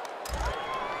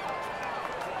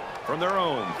 From their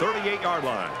own 38-yard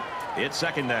line, it's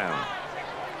second down.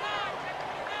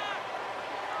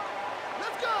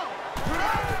 Let's go.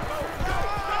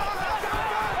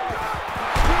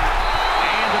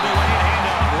 And the delayed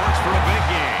handoff works for a big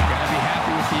game. Got to be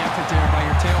happy with the effort there by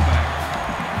your tailback.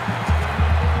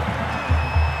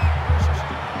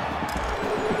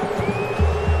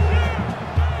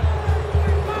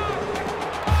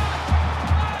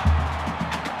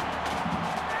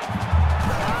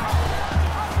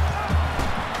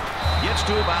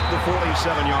 To about the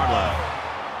 47-yard line.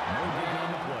 No gain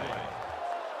on the play.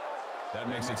 That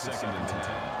makes it 2nd and 10.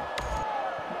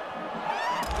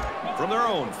 From their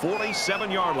own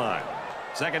 47-yard line,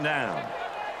 second down.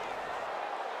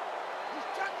 He's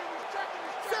checking.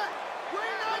 Set.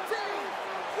 Green 19.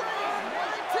 Green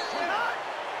 19.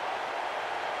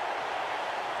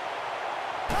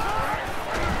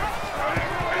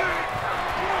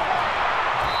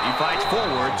 He fights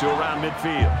forward to around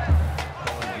midfield.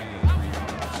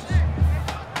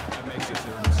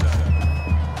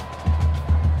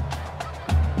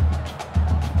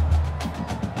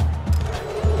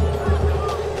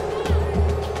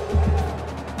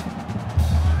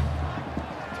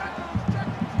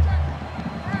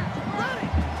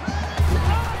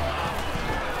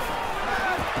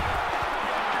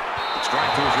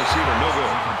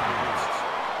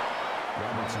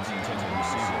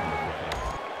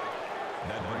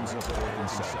 brings up 4th and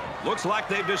 7. Looks like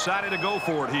they've decided to go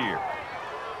for it here.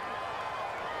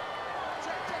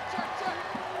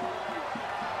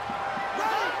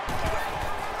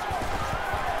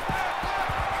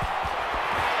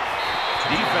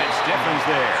 Defense stiffens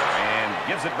there and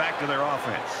gives it back to their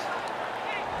offense.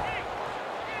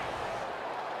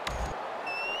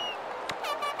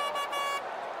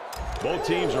 Both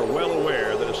teams are well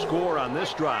aware that a score on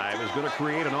this drive is going to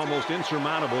create an almost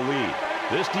insurmountable lead.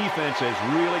 This defense has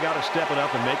really got to step it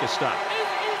up and make a stop.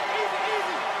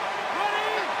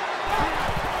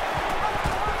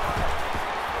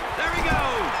 There he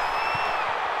goes.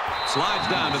 Slides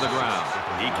down to the ground.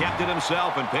 He kept it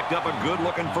himself and picked up a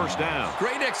good-looking first down.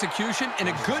 Great execution and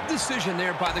a good decision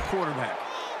there by the quarterback.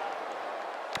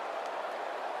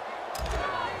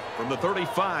 From the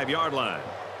 35-yard line.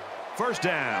 First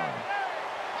down.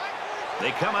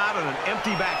 They come out in an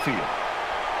empty backfield.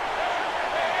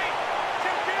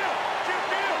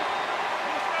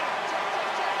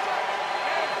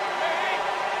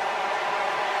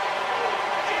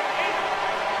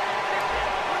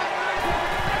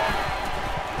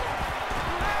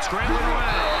 Scrambling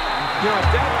around. You know, at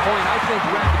that point, I think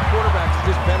the quarterbacks are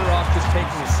just better off just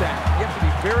taking a sack. You have to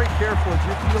be very careful if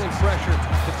you're feeling pressure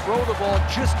to throw the ball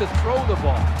just to throw the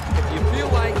ball. If you feel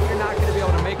like you're not going to be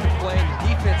able to make a play and the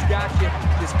defense got you,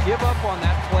 just give up on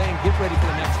that play and get ready for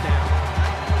the next down.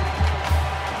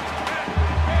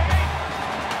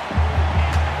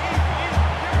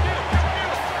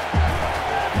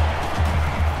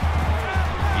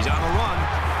 He's on the run.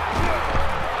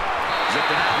 Zipped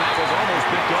it out, and that was almost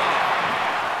picked off.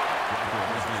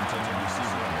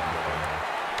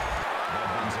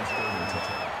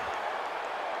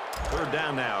 Third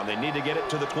down now. They need to get it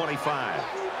to the 25.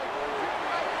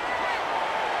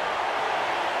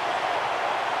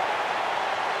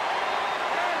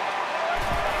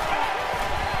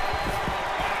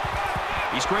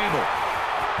 He scrambled.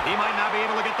 He might not be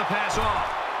able to get the pass off.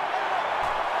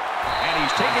 And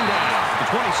he's taken down at the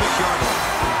 26-yard line.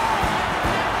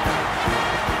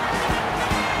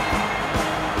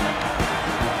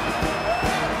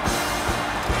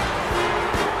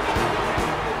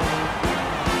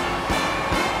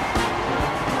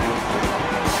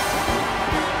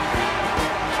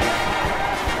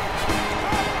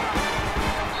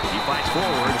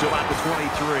 Forward to about the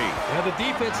 23. Now, the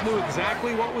defense knew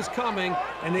exactly what was coming,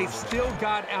 and they still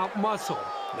got out-muscled.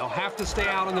 They'll have to stay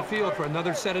out on the field for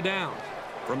another set of downs.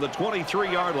 From the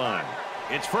 23-yard line,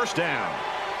 it's first down.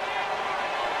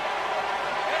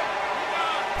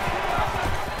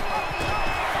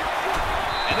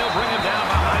 And they'll bring him down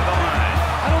behind the line.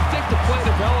 I don't think the play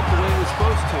developed the way it was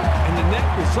supposed to, and the net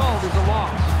result is a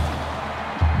loss.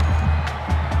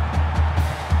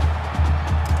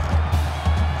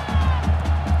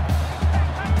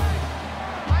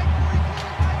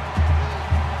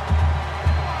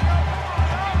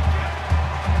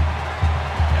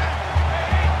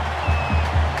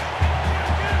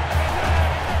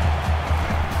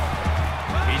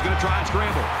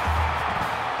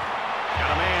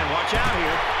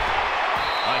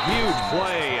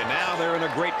 Play, and now they're in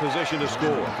a great position to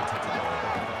score.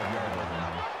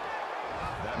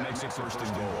 That makes it first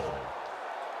and goal.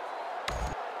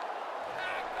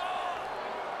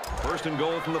 First and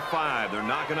goal from the 5. They're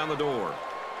knocking on the door.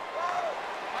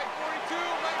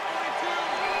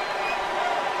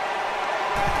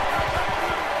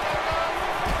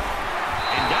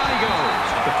 And down he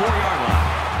goes at the 4-yard line.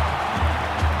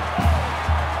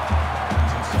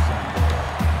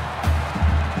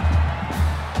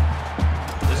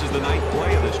 The ninth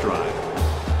play of this drive.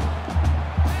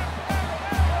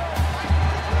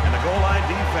 And the goal line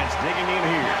defense digging in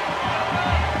here.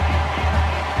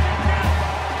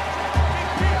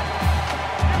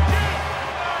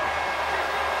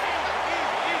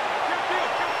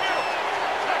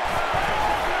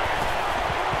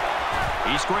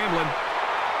 He's scrambling.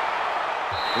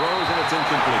 Throws and it's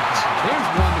incomplete. There's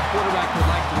one the quarterback would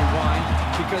like to rewind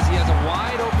because he has a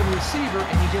wide open receiver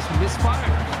and he just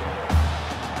misfired.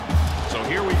 So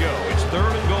here we go. It's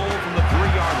third and goal from the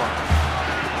 3-yard line.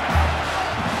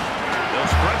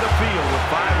 They'll spread the field with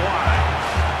 5 wide.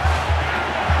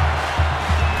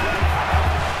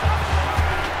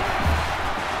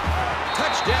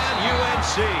 Touchdown,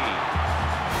 UNC.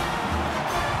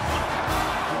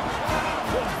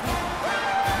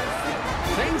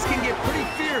 Things can get pretty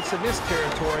fierce in this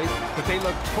territory, but they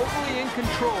look totally in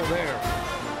control there.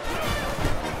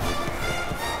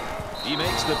 He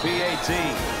makes the PAT.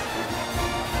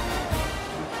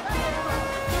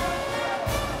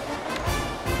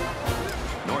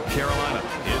 Carolina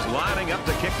is lining up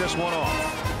to kick this one off.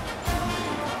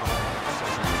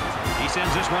 He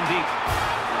sends this one deep.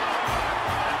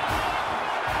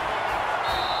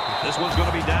 This one's going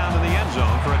to be down in the end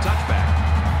zone for a touchback.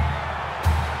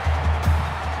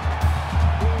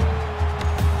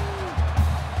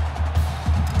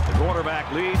 The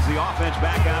quarterback leads the offense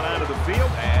back out onto the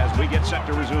field as we get set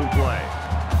to resume play.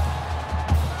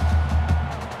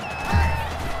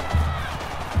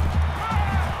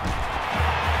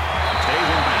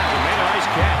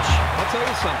 I'll tell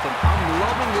you something, I'm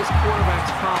loving this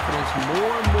quarterback's confidence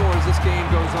more and more as this game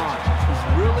goes on. He's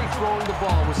really throwing the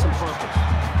ball with some purpose.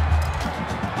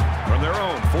 From their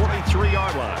own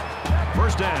 43-yard line,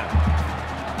 first down.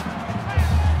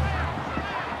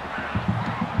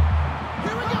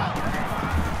 Here we go.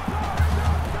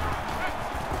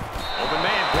 Open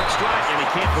man, quick strike, and he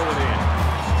can't pull it in.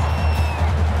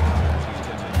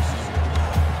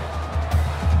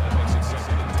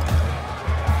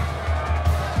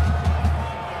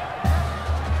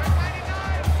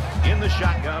 The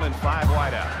shotgun and 5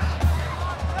 wideouts.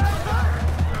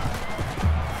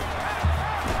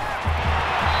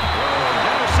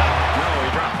 No, he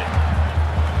dropped it.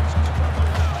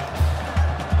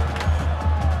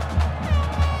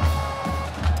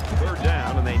 Third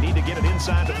down, and they need to get it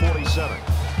inside the 47.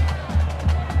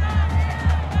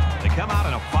 They come out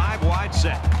in a 5-wide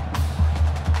set.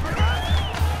 And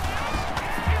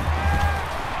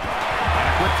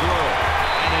a quick throw,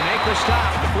 and they make the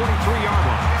stop at the 43-yard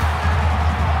line.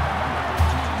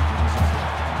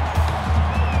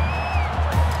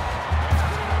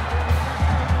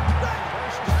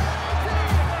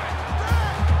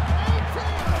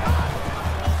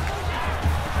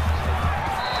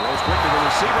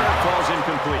 Falls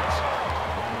incomplete.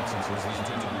 Was the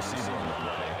intended receiver on the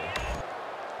play.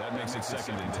 That makes it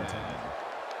 2nd and 10.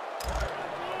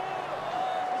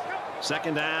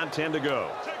 Second down, 10 to go.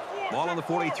 Ball on the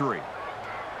 43. Ready.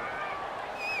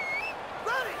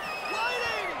 Wide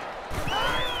 80.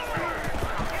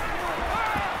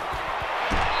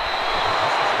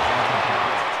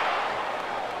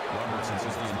 Robertson is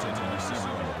the intended receiver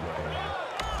on the play.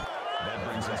 That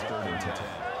brings us 3rd and 10.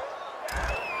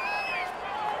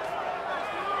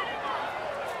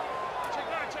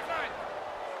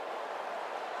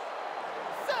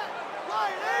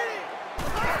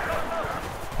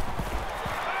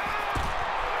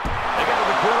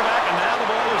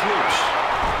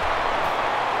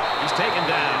 Taken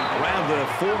down around the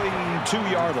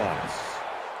 42-yard line.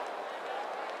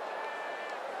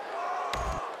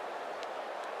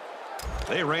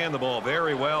 They ran the ball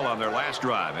very well on their last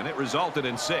drive, and it resulted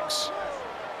in 6. Easy.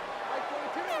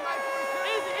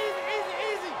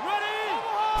 Run in.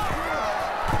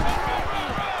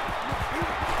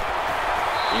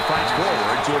 He fights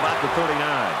forward to about the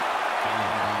 39.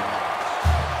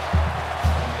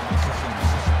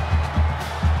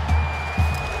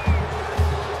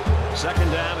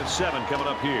 Second down and 7 coming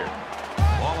up here.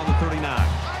 Ball on the 39.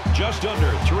 Just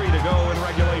under 3 to go in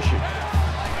regulation.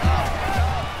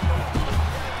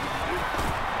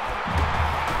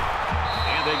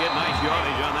 And they get nice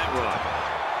yardage on that run.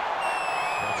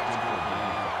 That's good for a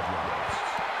gain of 5 yards.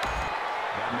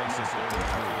 That makes us 3rd and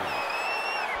 3.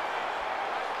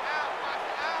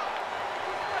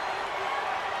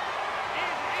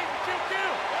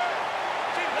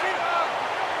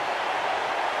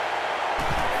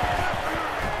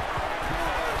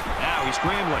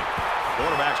 Scrambling.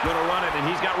 Quarterback's going to run it, and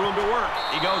he's got room to work.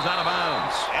 He goes out of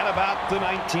bounds at about the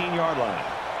 19-yard line.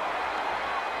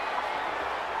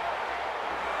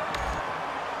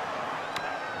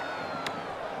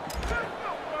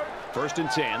 First and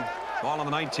 10. Ball on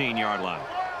the 19-yard line.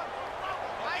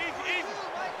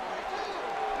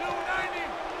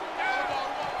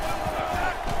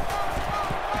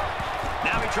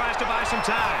 Now he tries to buy some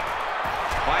time.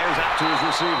 Fires out to his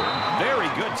receiver. Very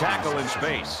good tackle in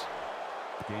space.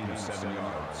 Gain of 7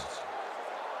 yards.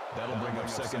 That'll bring up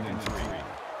 2nd and 3.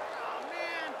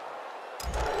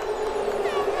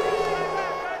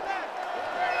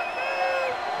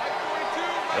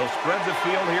 They'll spread the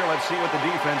field here. Let's see what the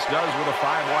defense does with a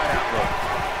 5-wide outlook.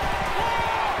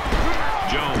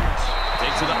 Jones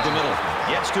takes it up the middle.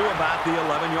 Gets to about the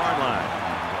 11-yard line.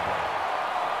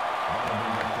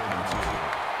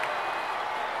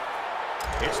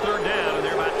 It's 3rd down, and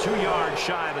they're about 2 yards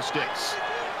shy of the sticks.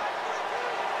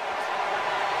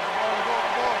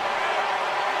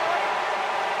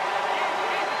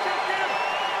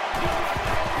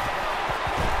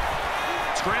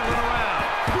 Scrambling around,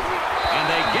 and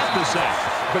they get the sack.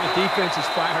 But the defense is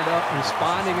fired up,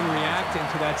 responding and reacting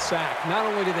to that sack. Not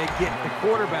only do they get the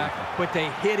quarterback, but they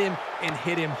hit him and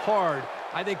hit him hard.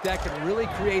 I think that could really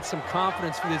create some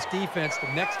confidence for this defense.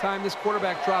 The next time this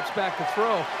quarterback drops back to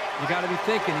throw, you got to be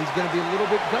thinking he's going to be a little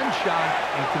bit gun-shy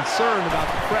and concerned about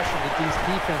the pressure that these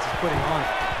defenses putting on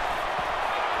him.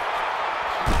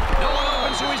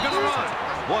 And so he's going to run.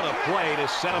 What a play to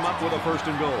set him up with a 1st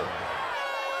and goal.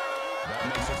 That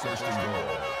makes it 1st and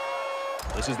goal.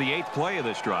 This is the 8th play of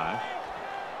this drive.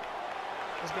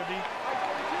 Let's go, D.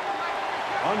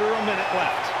 Under a minute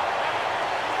left.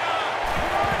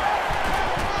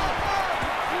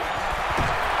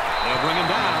 They'll bring him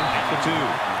down at the 2.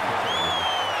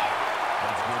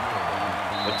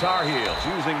 The Tar Heels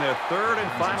using their 3rd and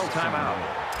final timeout.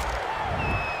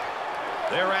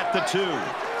 They're at the 2.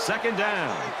 2nd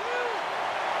down.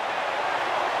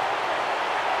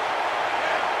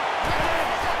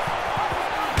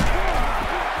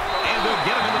 And they'll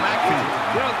get him in the backfield.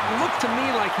 You know, it looked to me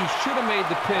like he should have made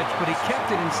the pitch, but he kept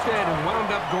it instead and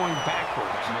wound up going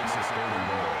backwards. Makes it 3rd and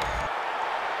goal.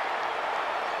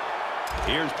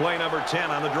 Here's play number 10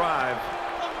 on the drive.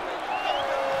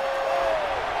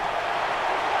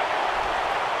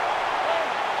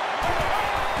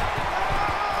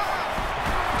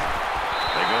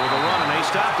 They go with a run, and they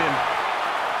stopped him.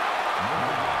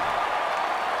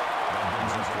 That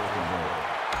brings us 4th and goal.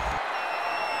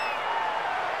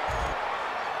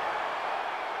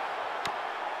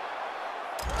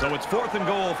 So it's 4th and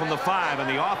goal from the 5, and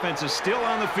the offense is still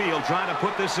on the field trying to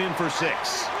put this in for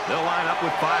 6. They'll line up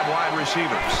with 5 wide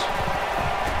receivers.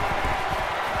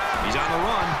 He's on the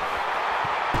run.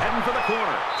 Heading for the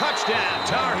corner. Touchdown,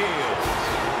 Tar Heels.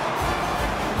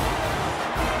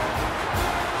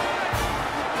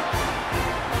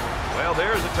 Well,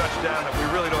 there's a touchdown that we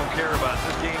really don't care about.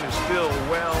 This game is still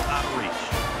well out of reach.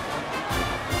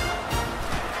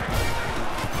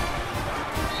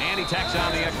 And he tacks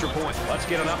on the extra point. Let's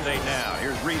get an update now.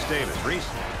 Here's Reese Davis. Reese.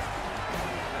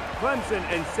 Clemson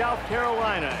and South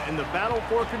Carolina in the battle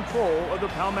for control of the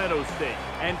Palmetto State.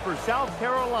 And for South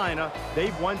Carolina,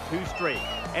 they've won 2 straight.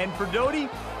 And for Doty,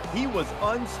 he was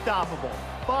unstoppable.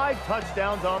 5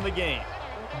 touchdowns on the game.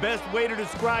 Best way to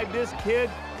describe this kid?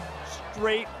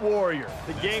 Straight warrior.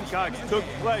 The Gamecocks took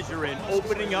pleasure in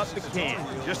opening up the can.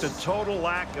 Just a total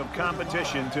lack of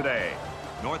competition today.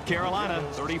 North Carolina,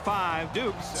 35,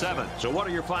 Duke, 7. So what are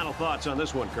your final thoughts on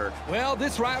this one, Kirk? Well,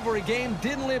 this rivalry game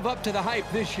didn't live up to the hype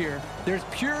this year. There's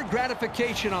pure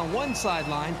gratification on one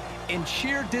sideline and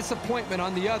sheer disappointment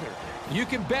on the other. You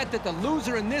can bet that the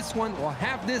loser in this one will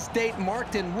have this date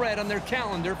marked in red on their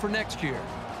calendar for next year.